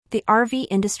The RV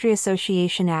Industry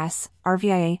Association's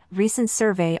RVIA recent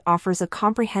survey offers a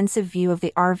comprehensive view of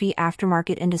the RV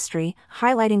aftermarket industry,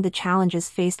 highlighting the challenges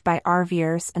faced by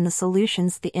RVers and the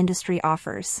solutions the industry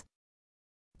offers.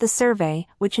 The survey,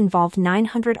 which involved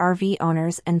 900 RV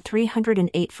owners and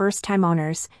 308 first-time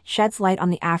owners, sheds light on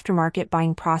the aftermarket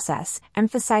buying process,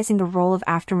 emphasizing the role of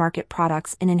aftermarket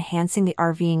products in enhancing the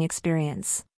RVing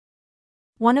experience.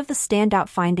 One of the standout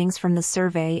findings from the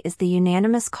survey is the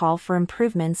unanimous call for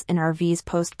improvements in RVs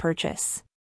post-purchase.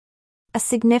 A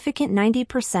significant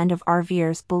 90% of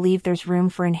RVers believe there's room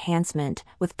for enhancement,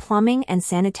 with plumbing and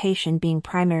sanitation being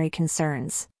primary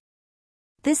concerns.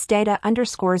 This data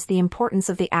underscores the importance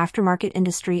of the aftermarket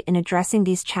industry in addressing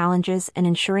these challenges and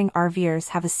ensuring RVers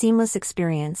have a seamless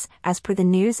experience, as per the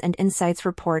News and Insights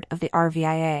report of the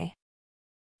RVIA.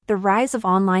 The rise of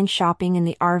online shopping in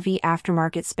the RV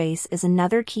aftermarket space is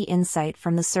another key insight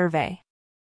from the survey.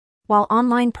 While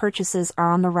online purchases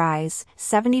are on the rise,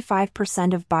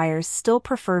 75% of buyers still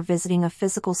prefer visiting a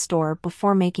physical store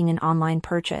before making an online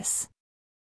purchase.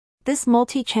 This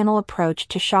multi-channel approach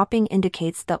to shopping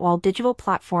indicates that while digital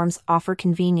platforms offer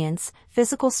convenience,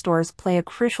 physical stores play a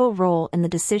crucial role in the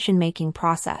decision-making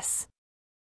process.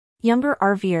 Younger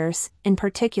RVers, in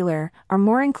particular, are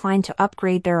more inclined to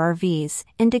upgrade their RVs,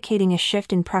 indicating a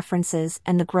shift in preferences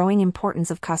and the growing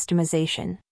importance of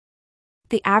customization.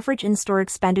 The average in-store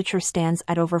expenditure stands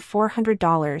at over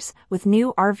 $400, with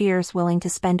new RVers willing to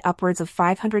spend upwards of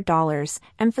 $500,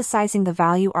 emphasizing the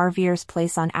value RVers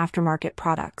place on aftermarket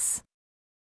products.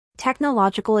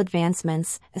 Technological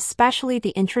advancements, especially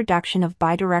the introduction of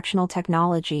bi-directional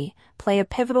technology, play a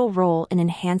pivotal role in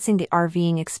enhancing the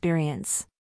RVing experience.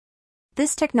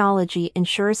 This technology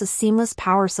ensures a seamless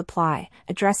power supply,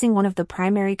 addressing one of the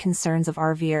primary concerns of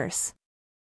RVers.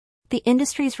 The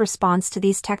industry's response to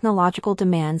these technological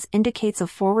demands indicates a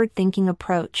forward-thinking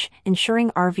approach, ensuring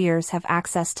RVers have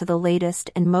access to the latest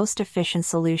and most efficient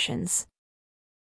solutions.